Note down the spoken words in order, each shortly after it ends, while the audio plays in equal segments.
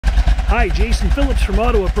Hi, Jason Phillips from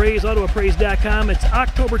AutoAppraise.com. It's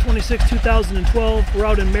October 26, 2012. We're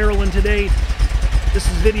out in Maryland today. This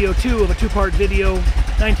is video 2 of a 2-part video,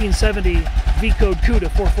 1970 V-Code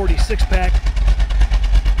Cuda 446 pack.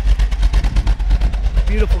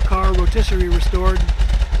 Beautiful car, rotisserie restored,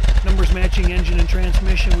 numbers matching engine and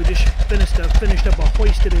transmission. We just finished up a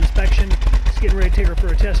hoisted inspection. Just getting ready to take her for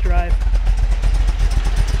a test drive.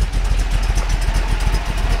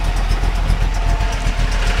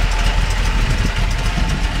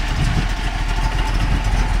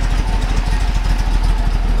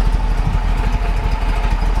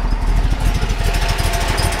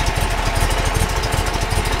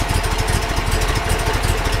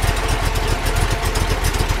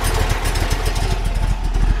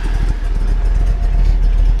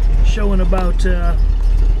 Showing about,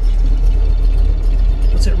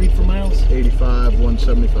 what's that read for miles?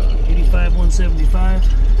 85,175. 85,175.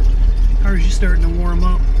 Car's just starting to warm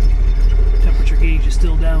up. Temperature gauge is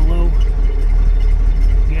still down low.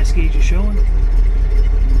 Gas gauge is showing.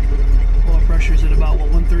 Oil pressure is at about, what,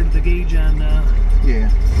 1/3 of the gauge on, Yeah.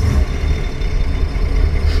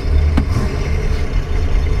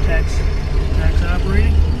 tax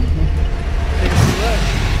operating. Take us to the left.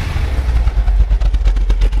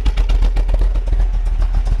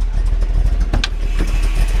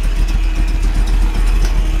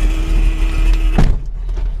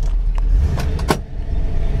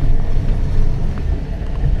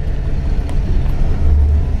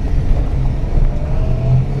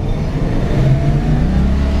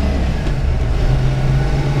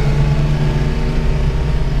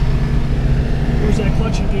 That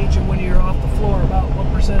clutch engaging when you're off the floor, about what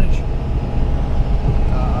percentage?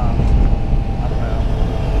 I don't know.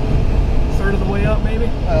 1/3 of the way up, maybe?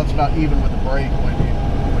 Well, it's about even with the brake when you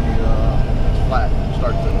it's flat, you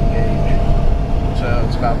start to engage. So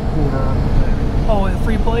it's about 1/4. Oh, the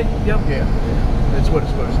free play? Yep. Yeah, it's what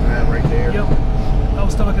it's supposed to have right there. Yep. I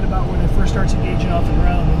was talking about when it first starts engaging off the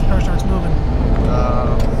ground, when the car starts moving.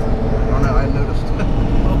 I don't know, I noticed.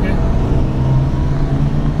 Okay.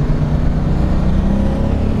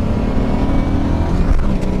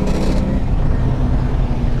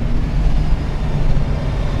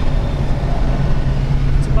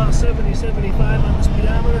 About 70, 75 on the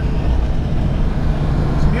speedometer.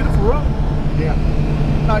 It's a beautiful road. Yeah.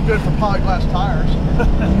 Not good for Polyglass tires.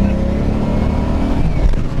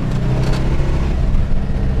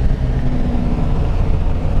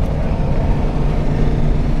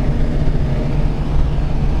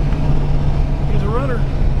 He's a runner.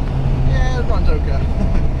 Yeah, it runs okay.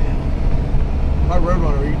 My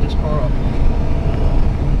Roadrunner eat this car up.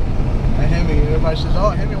 A Hemi, everybody says,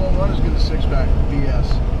 oh, a Hemi won't run as good as 6-pack. BS.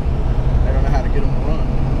 They don't know how to get them to run.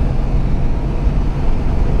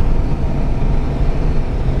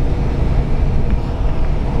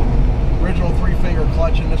 Original 3-finger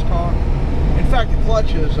clutch in this car. In fact, the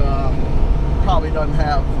clutch is probably doesn't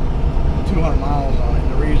have 200 miles on it.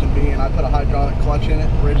 The reason being, I put a hydraulic clutch in it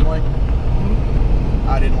originally.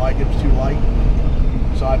 I didn't like it; it was too light.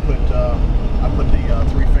 So I put the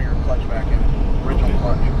 3-finger clutch back in it. Original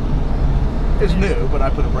clutch. It's new, but I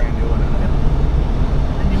put a brand new one in it.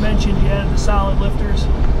 And you mentioned you added the solid lifters.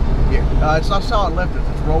 Yeah, it's not solid lifters,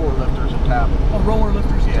 it's roller lifters and tab. Oh, roller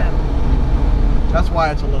lifters and tab. That's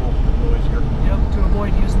why it's a little noisier. Yep, to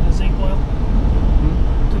avoid using the zinc oil.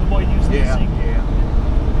 To avoid using the zinc. Yeah.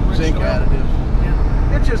 Zinc additive.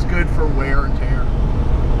 Yeah. It's just good for wear and tear.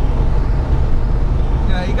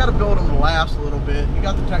 Yeah, you got to build them to last a little bit. You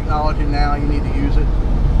got the technology now, you need to use it.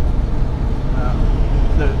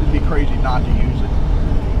 It'd be crazy not to use it.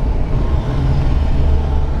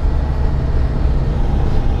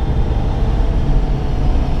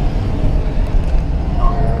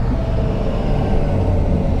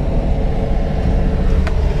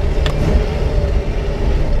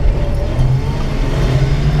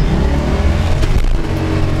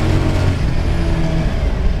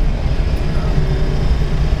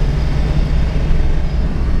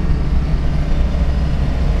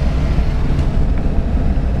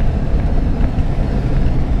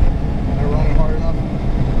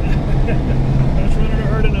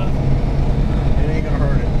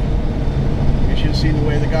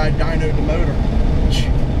 Dynoed the motor.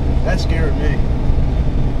 That scared me.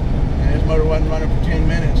 And his motor wasn't running for 10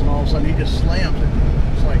 minutes and all of a sudden he just slams it.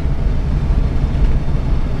 It's like,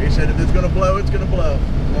 he said if it's going to blow, it's going to blow.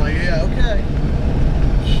 I'm like, yeah, okay.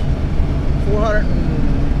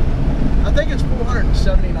 I think it's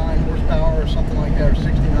 479 horsepower or something like that, or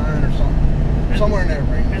 69 or something. Somewhere in that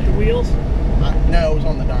range. At the wheels? No, it was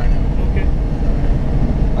on the dyno. Okay.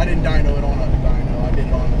 I didn't dyno it on a dyno.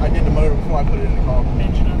 I did the motor before I put it in the car.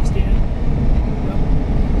 Engine on the stand? Yep.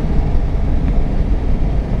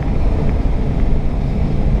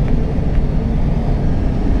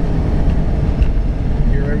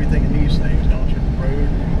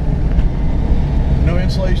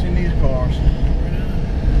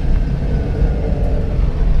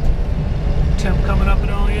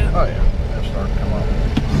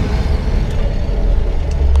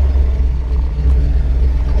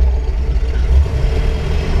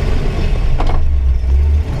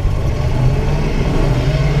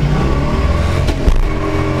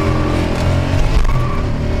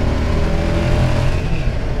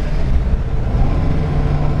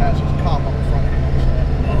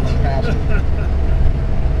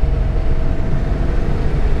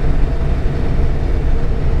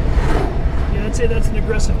 say that's an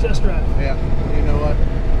aggressive test drive. Yeah, you know what?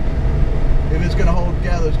 If it's going to hold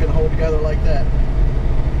together, it's going to hold together like that.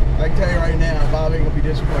 I can tell you right now, Bob ain't going to be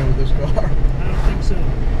disappointed with this car. I don't think so.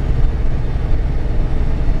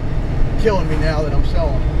 Killing me now that I'm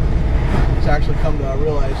selling. It's actually come to a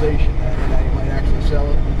realization that you might actually sell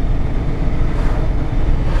it.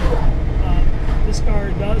 This car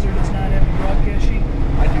does or does not have a broadcast sheet?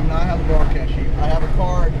 I do not have a broadcast sheet. I have a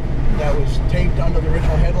card that was taped under the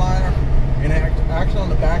original headliner, and actually on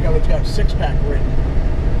the back of it's got 6-pack written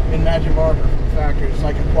in magic marker from the factory. It's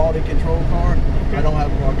like a quality control card. Okay. I don't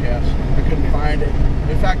have a broadcast. I couldn't find it.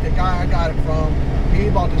 In fact, the guy I got it from, he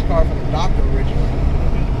bought this car from the doctor originally.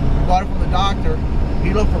 He bought it from the doctor.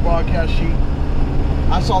 He looked for a broadcast sheet.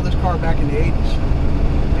 I saw this car back in the 80s,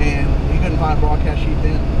 and he couldn't find a broadcast sheet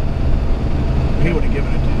then. He would have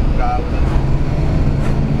given it to the guy with it.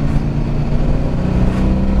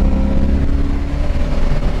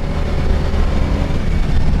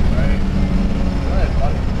 Right. Go ahead,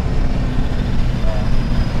 buddy.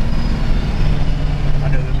 I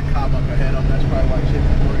know there's a cop up ahead of him. That's probably why he's hitting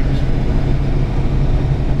the brakes.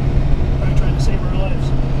 Probably trying to save our lives.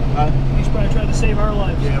 He's probably trying to save our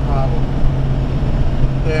lives. Yeah, probably.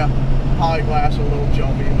 Yeah. Polyglass a little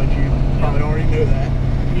jumpy, but you probably already knew that.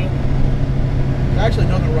 Yeah. It actually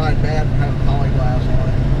doesn't ride bad for having polyglass on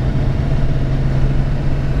it.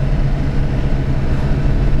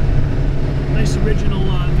 Nice original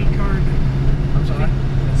V-card. I'm sorry?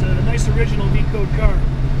 It's a nice original V-code car.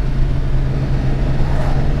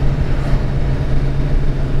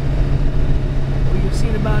 Well, you've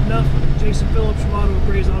seen about enough. Jason Phillips from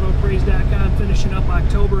AutoAppraise.com, finishing up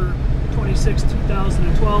October 26,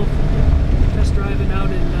 2012. Test driving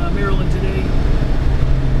out in Maryland today.